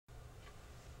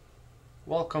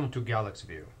Welcome to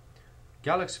GalexView.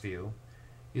 GalexView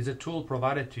is a tool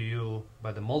provided to you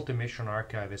by the Multi-Mission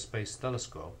Archive Space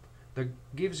Telescope that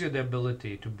gives you the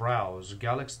ability to browse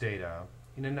galaxy data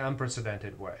in an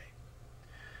unprecedented way.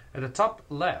 At the top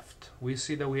left, we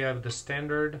see that we have the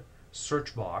standard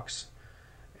search box,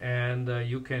 and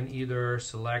you can either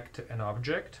select an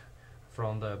object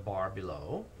from the bar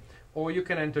below, or you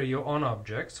can enter your own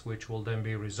objects, which will then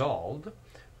be resolved,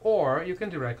 or you can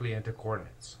directly enter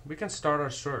coordinates. We can start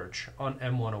our search on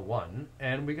M101,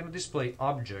 and we're going to display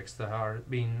objects that are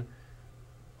being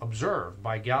observed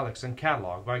by Galax and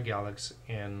cataloged by Galax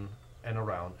in and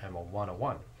around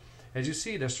M101. As you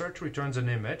see, the search returns an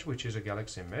image, which is a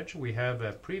Galax image. We have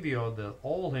a preview of the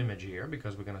whole image here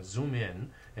because we're going to zoom in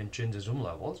and change the zoom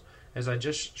levels. As I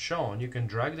just shown, you can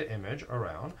drag the image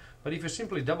around, but if you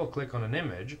simply double click on an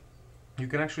image, you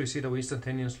can actually see that we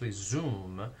instantaneously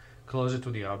zoom closer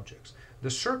to the objects. The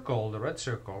circle, the red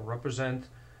circle, represents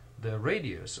the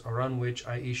radius around which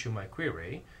I issue my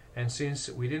query, and since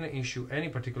we didn't issue any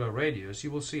particular radius,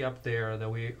 you will see up there that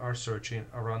we are searching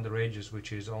around the radius,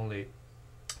 which is only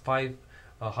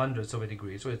 0.05 of a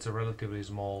degree, so it's a relatively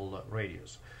small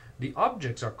radius. The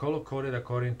objects are color-coded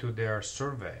according to their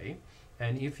survey,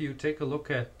 and if you take a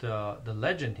look at the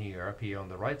legend here, up here on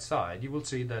the right side, you will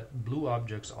see that blue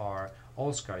objects are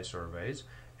all sky surveys,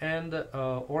 and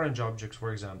orange objects,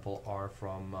 for example, are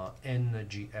from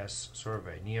NGS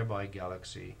survey, Nearby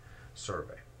Galaxy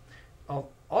survey. Of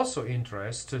also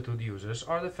interest to the users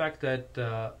are the fact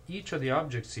that each of the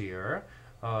objects here,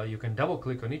 you can double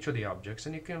click on each of the objects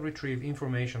and you can retrieve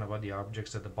information about the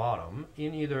objects at the bottom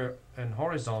in either an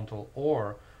horizontal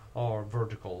or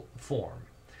vertical form.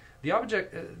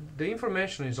 The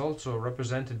information is also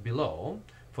represented below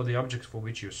for the objects for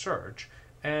which you search,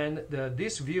 and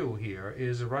this view here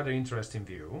is a rather interesting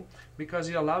view because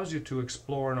it allows you to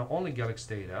explore not only Galax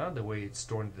data, the way it's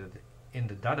stored in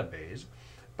the database,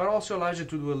 but also allows you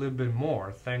to do a little bit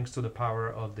more thanks to the power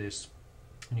of this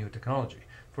new technology.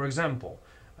 For example,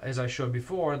 as I showed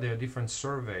before, there are different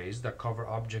surveys that cover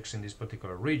objects in this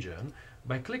particular region.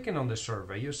 By clicking on the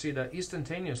survey, you see that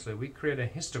instantaneously we create a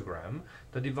histogram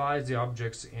that divides the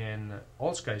objects in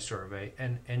All Sky survey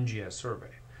and NGS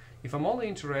survey. If I'm only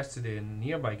interested in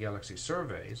Nearby Galaxy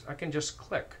surveys, I can just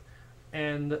click,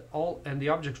 and the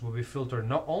objects will be filtered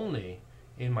not only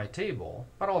in my table,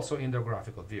 but also in their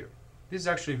graphical view. This is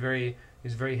actually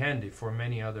very handy for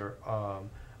many other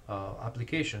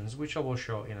applications, which I will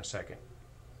show in a second.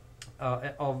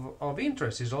 Of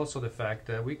interest is also the fact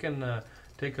that we can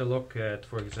take a look at,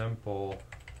 for example,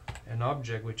 an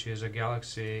object which is a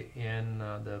galaxy in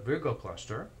the Virgo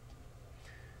cluster.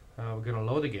 We're going to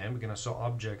load again. We're going to show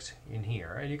objects in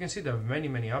here, and you can see there are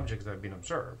many objects that have been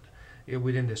observed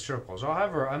within this circle. So,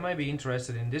 however, I might be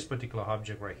interested in this particular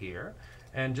object right here,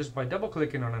 and just by double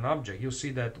clicking on an object, you'll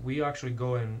see that we actually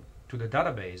go into the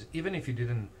database even if you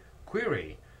didn't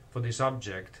query for this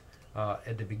object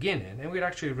at the beginning, and we'd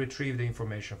actually retrieve the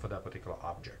information for that particular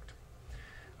object.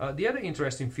 The other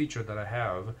interesting feature that I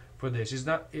have for this is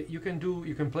that you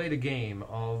can play the game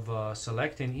of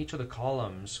selecting each of the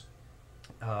columns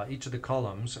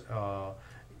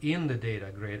in the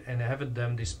data grid and having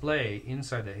them display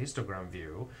inside the histogram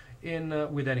view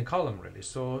with any column really.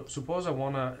 So suppose I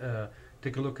want to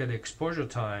take a look at the exposure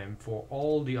time for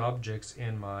all the objects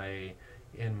in my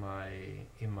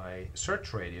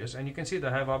search radius, and you can see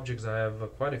that I have objects. I have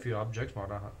quite a few objects, more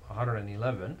than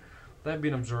 111, that have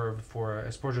been observed for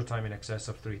exposure time in excess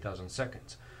of 3,000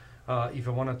 seconds. If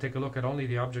I want to take a look at only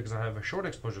the objects that have a short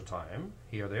exposure time,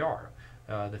 here they are.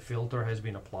 The filter has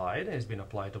been applied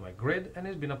to my grid, and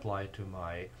has been applied to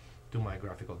my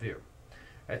graphical view.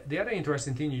 The other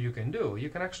interesting thing you can do, you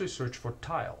can actually search for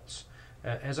tiles.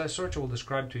 As I search, I will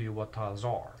describe to you what tiles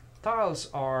are. Tiles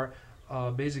are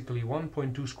basically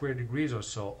 1.2 square degrees or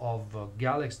so of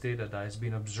Galax data that has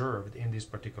been observed in this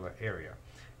particular area.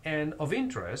 And of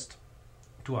interest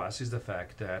to us is the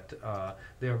fact that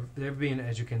there have been,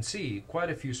 as you can see, quite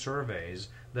a few surveys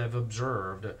that have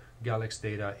observed Galax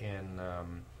data in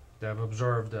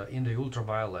the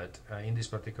ultraviolet in this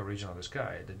particular region of the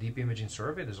sky. The Deep Imaging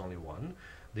Survey, there's only one.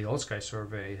 The All Sky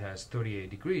Survey has 38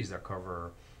 degrees that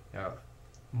cover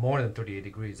more than 38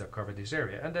 degrees that cover this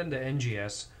area, and then the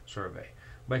NGS survey.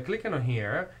 By clicking on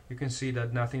here, you can see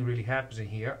that nothing really happens in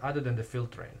here other than the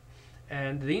filtering.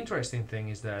 And the interesting thing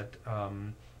is that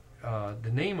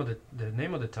the name of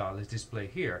the tile is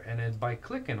displayed here, and then by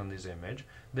clicking on this image,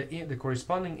 the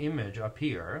corresponding image up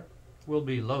here will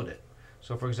be loaded.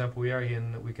 So, for example, we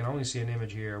can only see an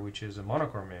image here which is a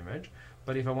monochrome image,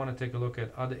 but if I want to take a look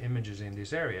at other images in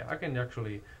this area, I can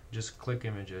actually just click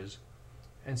images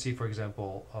and see, for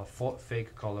example,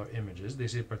 fake color images.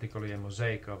 This is particularly a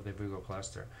mosaic of the Virgo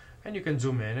cluster. And you can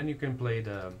zoom in and you can play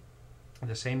the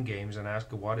same games and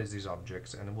ask what is these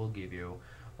objects, and it will give you,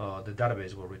 the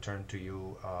database will return to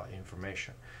you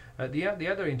information. The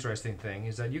other interesting thing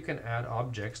is that you can add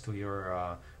objects to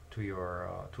your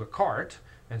to a cart.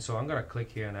 And so I'm going to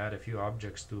click here and add a few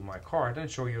objects to my cart and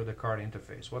show you the cart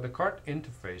interface. What the cart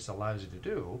interface allows you to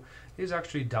do is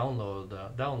actually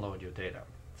download your data.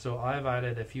 So I've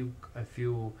added a few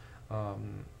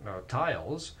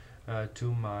tiles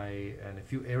to my, and a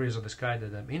few areas of the sky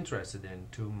that I'm interested in,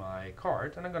 to my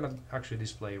cart, and I'm going to actually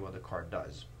display what the cart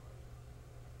does.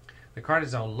 The cart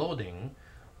is now loading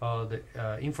the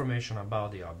information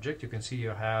about the object. You can see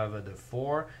you have the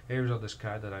 4 areas of the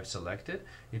sky that I've selected.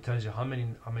 It tells you how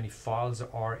many files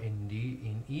are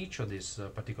in each of these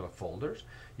particular folders.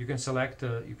 You can select,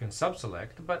 you can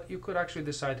sub-select, but you could actually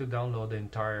decide to download the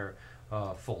entire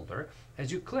folder.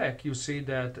 As you click, you see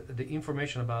that the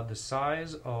information about the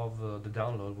size of the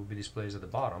download will be displayed at the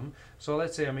bottom. So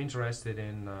let's say I'm interested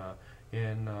in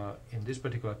this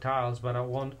particular tiles, but I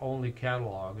want only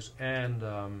catalogs and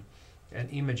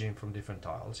imaging from different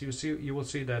tiles. You will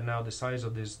see that now the size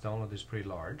of this download is pretty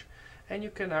large, and you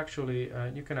can actually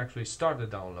start the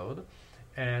download,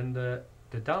 and the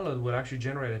download will actually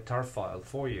generate a tar file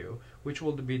for you, which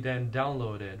will be then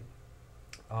downloaded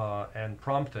and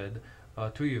prompted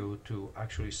to you to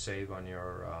actually save on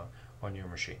your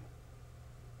machine.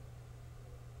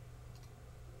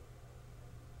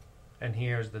 And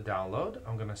here's the download.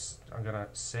 I'm gonna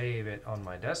save it on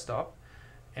my desktop.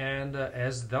 And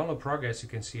as the download progresses, you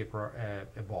can see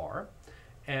a bar,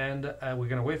 and we're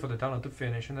going to wait for the download to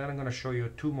finish, and then I'm going to show you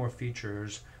 2 more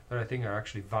features that I think are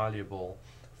actually valuable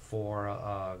for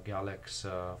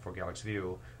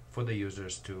GalexView for the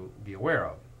users to be aware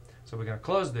of. So we're going to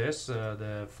close this.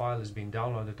 The file is being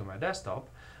downloaded to my desktop,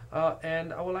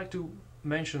 and I would like to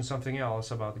mention something else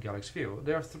about the GalexView.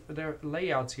 There are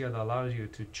layouts here that allow you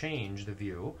to change the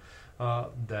view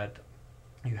that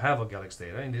you have a Galex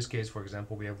data. In this case, for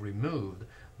example, we have removed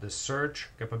the search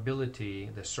capability,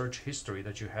 the search history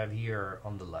that you have here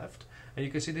on the left. And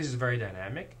you can see this is very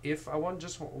dynamic. If I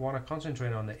just want to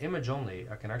concentrate on the image only,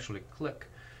 I can actually click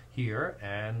here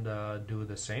and do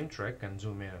the same trick and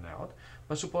zoom in and out.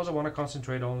 But suppose I want to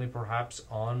concentrate only perhaps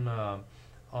on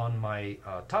my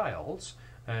tiles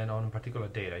and on particular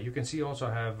data. You can see also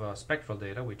I have spectral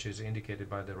data, which is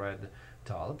indicated by the red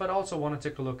tile, but also want to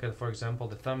take a look at, for example,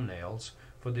 the thumbnails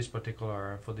for this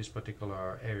particular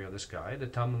area of the sky. The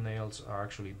thumbnails are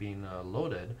actually being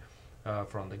loaded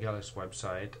from the Galex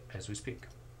website as we speak.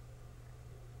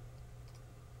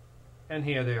 And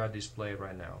here they are displayed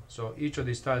right now. So each of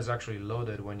these tiles is actually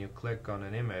loaded when you click on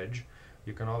an image.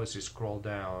 You can obviously scroll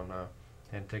down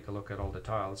and take a look at all the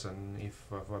tiles, and if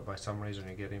by some reason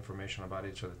you get information about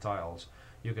each of the tiles,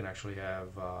 you can actually have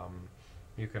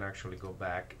you can actually go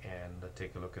back and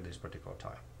take a look at this particular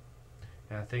tile.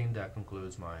 And I think that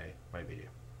concludes my video.